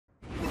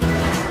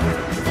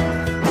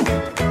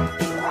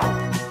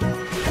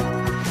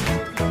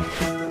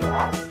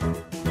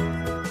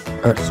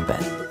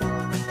EarthPen.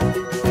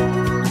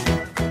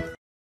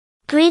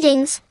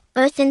 Greetings,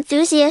 Earth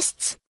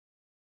enthusiasts!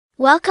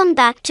 Welcome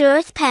back to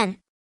EarthPen.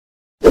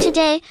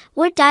 Today,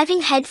 we're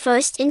diving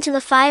headfirst into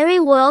the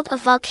fiery world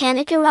of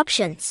volcanic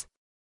eruptions.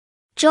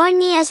 Join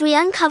me as we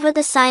uncover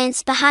the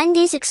science behind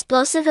these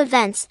explosive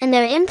events and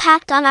their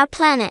impact on our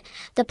planet.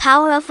 The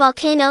power of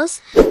volcanoes.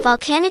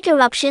 Volcanic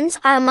eruptions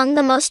are among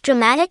the most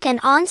dramatic and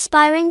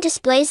awe-inspiring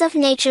displays of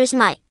nature's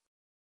might.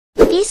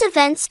 These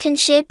events can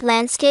shape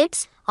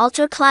landscapes,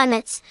 alter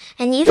climates,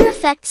 and even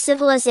affect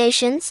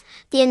civilizations.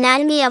 The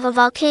anatomy of a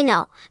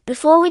volcano.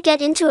 Before we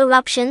get into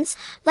eruptions,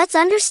 let's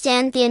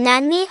understand the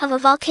anatomy of a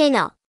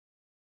volcano.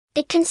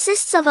 It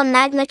consists of a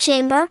magma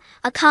chamber,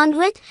 a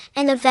conduit,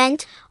 and a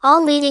vent,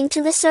 all leading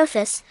to the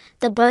surface.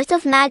 The birth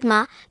of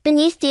magma.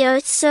 Beneath the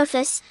Earth's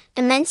surface,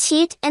 immense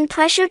heat and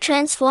pressure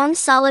transform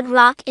solid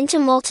rock into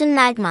molten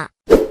magma.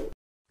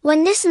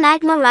 When this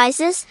magma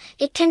rises,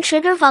 it can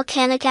trigger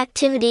volcanic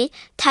activity.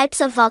 Types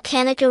of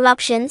volcanic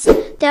eruptions.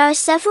 There are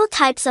several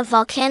types of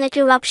volcanic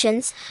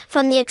eruptions,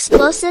 from the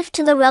explosive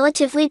to the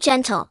relatively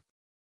gentle.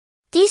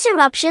 These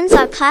eruptions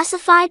are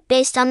classified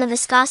based on the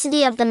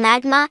viscosity of the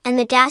magma and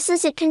the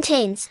gases it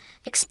contains.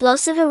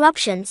 Explosive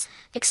eruptions.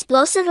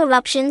 Explosive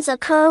eruptions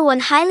occur when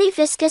highly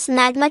viscous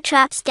magma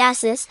traps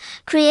gases,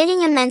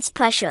 creating immense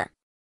pressure.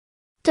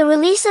 The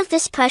release of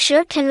this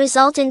pressure can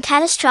result in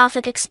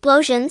catastrophic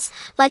explosions,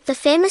 like the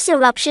famous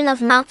eruption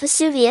of Mount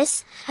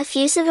Vesuvius.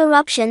 Effusive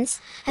eruptions.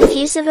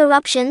 Effusive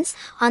eruptions,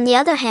 on the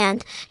other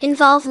hand,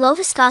 involve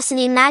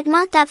low-viscosity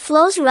magma that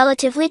flows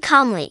relatively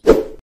calmly.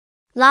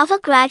 Lava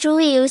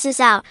gradually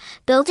oozes out,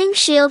 building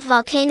shield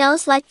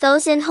volcanoes like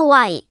those in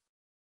Hawaii.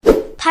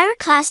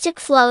 Pyroclastic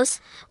flows.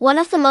 One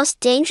of the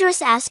most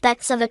dangerous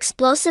aspects of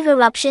explosive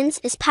eruptions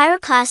is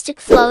pyroclastic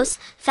flows,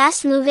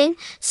 fast-moving,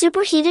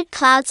 superheated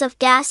clouds of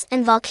gas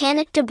and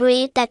volcanic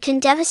debris that can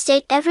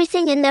devastate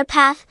everything in their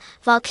path.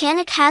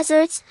 Volcanic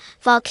hazards.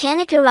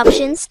 Volcanic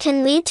eruptions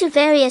can lead to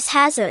various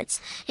hazards,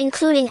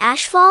 including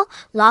ashfall,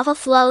 lava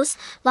flows,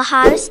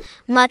 lahars,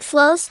 mud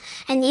flows,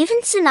 and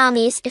even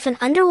tsunamis if an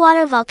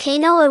underwater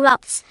volcano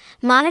erupts.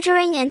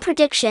 Monitoring and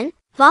prediction.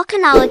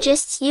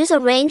 Volcanologists use a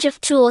range of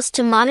tools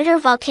to monitor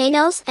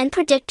volcanoes and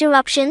predict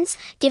eruptions,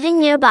 giving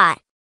nearby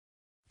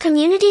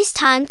communities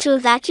time to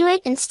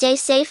evacuate and stay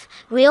safe.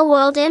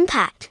 Real-world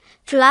impact.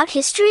 Throughout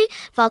history,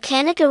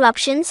 volcanic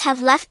eruptions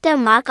have left their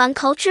mark on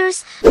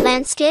cultures,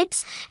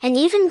 landscapes, and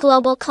even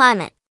global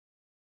climate.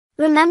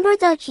 Remember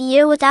the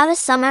year without a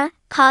summer,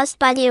 caused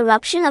by the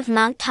eruption of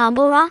Mount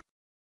Tambora?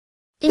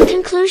 In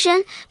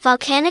conclusion,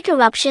 volcanic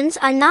eruptions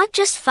are not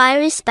just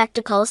fiery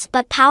spectacles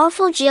but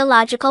powerful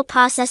geological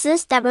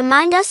processes that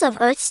remind us of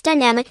Earth's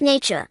dynamic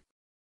nature.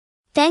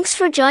 Thanks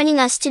for joining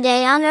us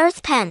today on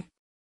EarthPen.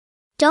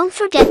 Don't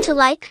forget to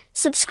like,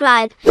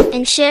 subscribe,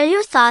 and share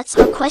your thoughts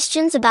or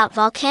questions about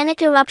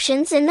volcanic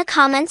eruptions in the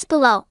comments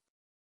below.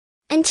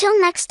 Until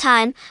next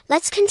time,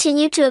 let's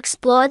continue to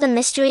explore the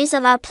mysteries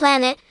of our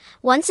planet.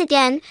 Once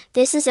again,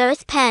 this is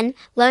EarthPen.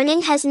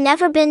 Learning has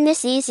never been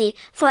this easy,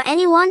 for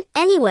anyone,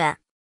 anywhere.